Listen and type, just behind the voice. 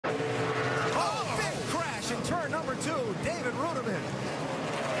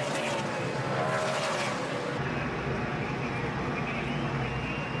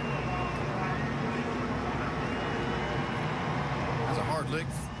lick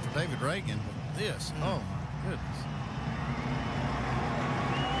for David Reagan, but this, oh my goodness.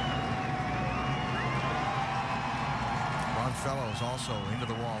 Ron Fellows also into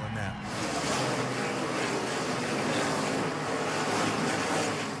the wall in that.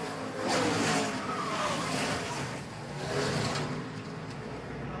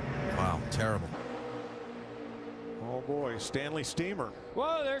 Wow, terrible. Oh boy, Stanley Steamer.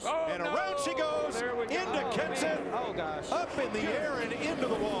 Whoa, there's and around she goes into Kenseth. Oh gosh. Up in the air and into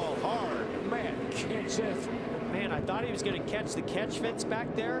the wall hard. Man, Kenseth. Man, I thought he was going to catch the catch fence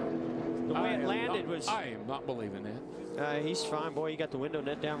back there. The way it landed was. I am not believing that. He's fine, boy. He got the window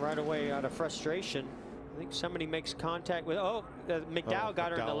net down right away out of frustration. I think somebody makes contact with. Oh, McDowell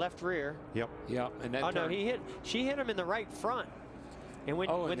got her in the left rear. Yep. Yep. And that no, she hit him in the right front. And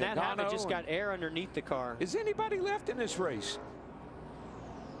when that happened, just got air underneath the car. Is anybody left in this race?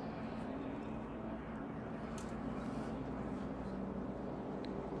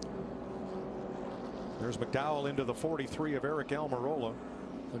 There's McDowell into the 43 of Eric Almirola.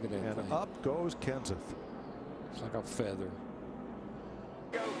 Look at that. And thing. up goes Kenseth. It's like a feather.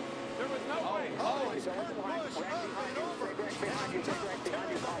 There was no way. Oh, he's Kurt Busch up and over.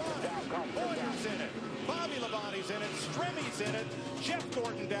 Boyer's in it. Bobby Labonte's in it. Stremmy's in it. Jeff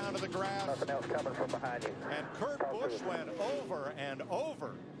Gordon down to the ground. Nothing else coming from behind you. And Kurt Busch went over and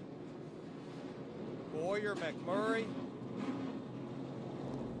over. Boyer, McMurray.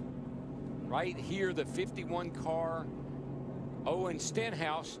 Right here, the 51 car. Owen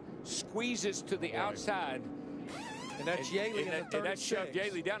Stenhouse squeezes to the outside. And that's Yaley in the 36. And that shoved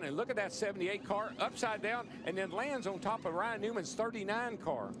Yaley down. And look at that 78 car upside down and then lands on top of Ryan Newman's 39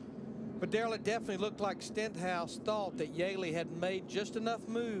 car. But Darrell, it definitely looked like Stenhouse thought that Yaley had made just enough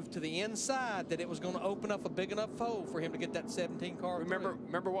move to the inside that it was going to open up a big enough hole for him to get that 17 car.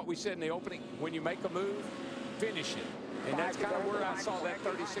 Remember what we said in the opening? When you make a move, finish it. And that's kind of where I saw that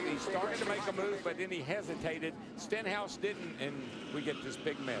 36. He started to make a move, but then he hesitated. Stenhouse didn't, and we get this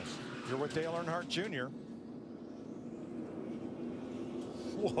big mess. You're with Dale Earnhardt Jr.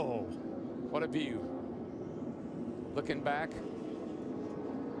 Whoa. What a view. Looking back.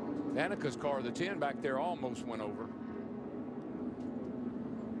 Danica's car, the 10 back there, almost went over.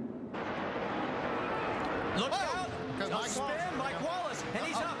 Look out! Mike Wallace, and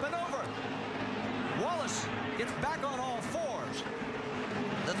he's up and over. Wallace gets back on all fours.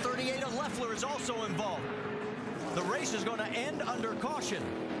 The 38 of Leffler is also involved. The race is going to end under caution.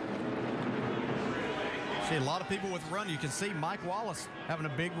 See, a lot of people with run. You can see Mike Wallace having a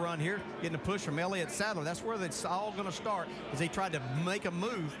big run here, getting a push from Elliott Sadler. That's where it's all going to start, as he tried to make a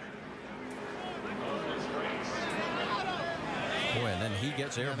move. Boy, and then he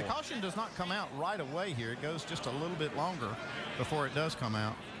gets airborne. The caution does not come out right away here. It goes just a little bit longer before it does come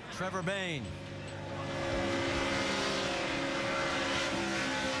out. Trevor Bayne.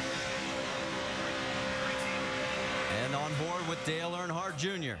 And on board with Dale Earnhardt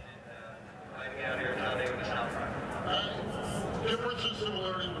Jr. Differences,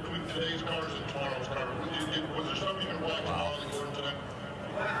 similarities between today's cars and tomorrow's cars. Was there something you could watch tomorrow that you learned today?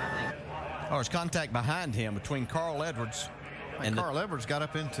 Oh, there's contact behind him between Carl Edwards and Carl Edwards got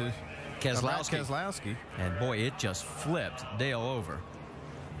up into Keselowski. And boy, it just flipped Dale over.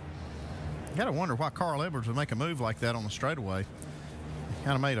 You got to wonder why Carl Edwards would make a move like that on the straightaway.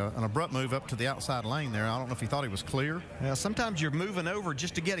 Kind of made an abrupt move up to the outside lane there. I don't know if he thought he was clear. Yeah, sometimes you're moving over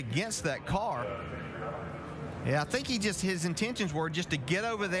just to get against that car. Yeah, I think his intentions were just to get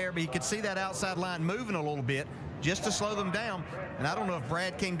over there, but you could see that outside line moving a little bit just to slow them down. And I don't know if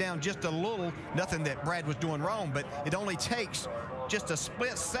Brad came down just a little. Nothing that Brad was doing wrong, but it only takes just a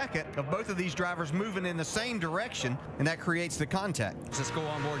split second of both of these drivers moving in the same direction, and that creates the contact. Let's go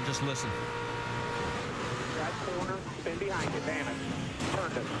on board and just listen. Right corner, spin behind you, damn it.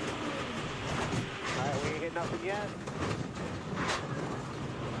 Turned it. All right, we ain't hit nothing yet.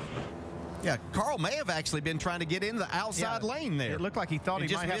 Yeah, Carl may have actually been trying to get in the outside lane there. It looked like he thought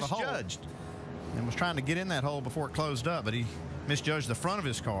he might have a hole. Misjudged. And was trying to get in that hole before it closed up, but he misjudged the front of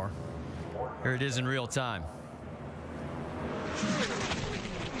his car. Here it is in real time.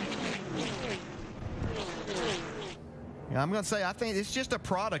 Yeah, I'm going to say, I think it's just a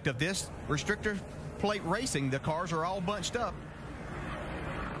product of this restrictor plate racing. The cars are all bunched up.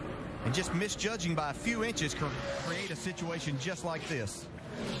 And just misjudging by a few inches can create a situation just like this.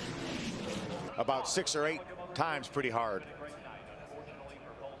 About 6 or 8 times pretty hard.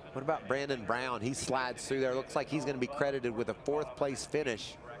 What about Brandon Brown? He slides through there. Looks like he's going to be credited with a 4th place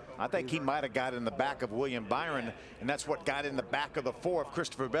finish. I think he might have got in the back of William Byron, and that's what got in the back of the 4 of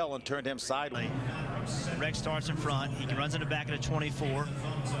Christopher Bell and turned him sideways. Rex starts in front. He runs in the back of the 24,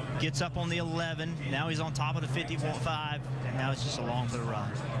 gets up on the 11. Now he's on top of the 51.5. and now it's just along for the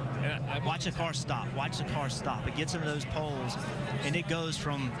ride. Watch the car stop. Watch the car stop. It gets into those poles, and it goes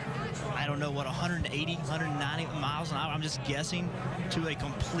from, I don't know what, 180, 190 miles an hour, I'm just guessing, to a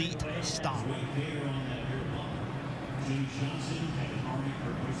complete stop.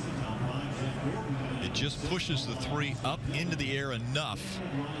 It just pushes the 3 up into the air enough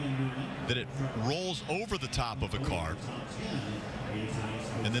that it rolls over the top of a car.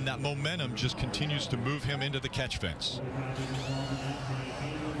 And then that momentum just continues to move him into the catch fence.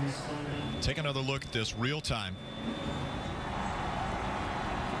 Take another look at this real time.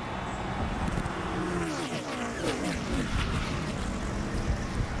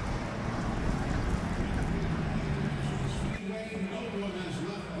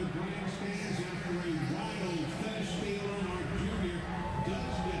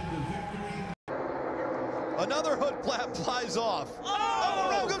 Another hood flap flies off. Oh,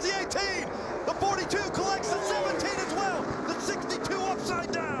 around goes the 18. The 42 collects the 17 as well. The 62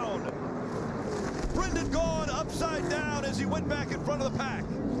 upside down. Brendan Gaughan upside down as he went back in front of the pack.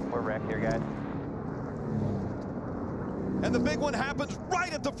 We're wrecked here, guys. And the big one happens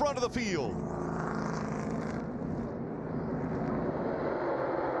right at the front of the field.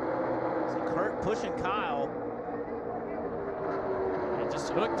 So Kurt pushing Kyle. It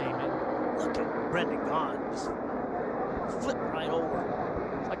just hooked him. And look at Brendan Gaughan. Just flip right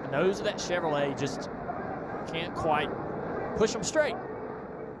over. It's like the nose of that Chevrolet just can't quite push him straight.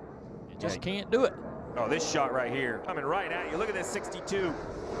 It just can't do it. Oh, this shot right here, coming right at you. Look at this 62.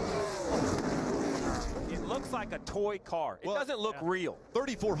 It looks like a toy car. It doesn't look real.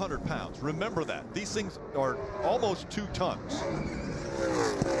 3,400 pounds. Remember that. These things are almost 2 tons.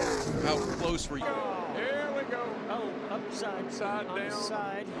 How close were you? Here we go. Oh, upside, side on down. the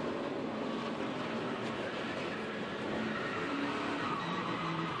side.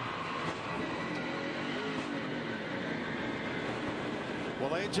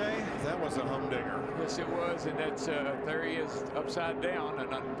 Well, AJ, that was a humdinger. Yes, it was, and that's there he is upside down,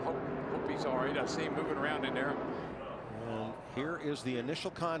 and I hope he's all right. I see him moving around in there. And here is the initial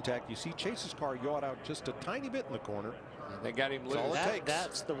contact. You see Chase's car yawed out just a tiny bit in the corner. And they got him loose. All it takes.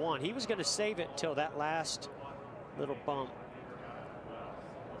 That's the one. He was going to save it until that last little bump.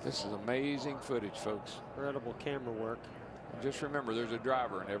 This is amazing footage, folks. Incredible camera work. And just remember, there's a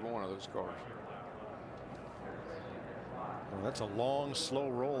driver in every one of those cars. Well, that's a long, slow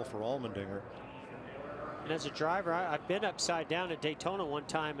roll for Allmendinger. And as a driver, I've been upside down at Daytona one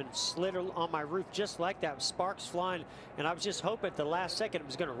time and slid on my roof just like that, with sparks flying. And I was just hoping at the last second it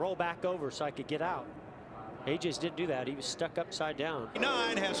was going to roll back over so I could get out. He just didn't do that. He was stuck upside down.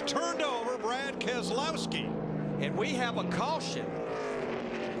 9 has turned over Brad Keselowski. And we have a caution.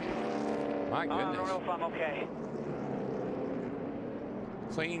 My goodness. I don't know if I'm okay.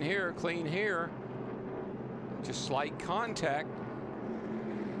 Clean here, clean here. Just slight contact.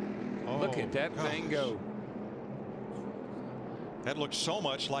 Look at that thing go. That looks so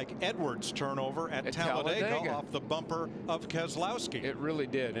much like Edwards' turnover at Talladega off the bumper of Keselowski. It really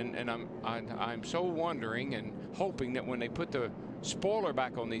did, and I'm so wondering and hoping that when they put the spoiler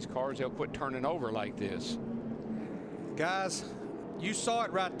back on these cars, they'll quit turning over like this. Guys, you saw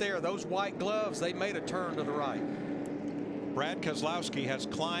it right there. Those white gloves, they made a turn to the right. Brad Keselowski has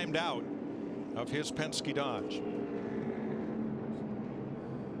climbed out of his Penske Dodge.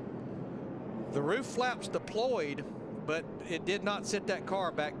 The roof flaps deployed, but it did not sit that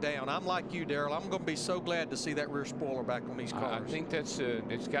car back down. I'm like you, Darrell. I'm going to be so glad to see that rear spoiler back on these cars. I think that's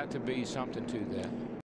it's got to be something to that.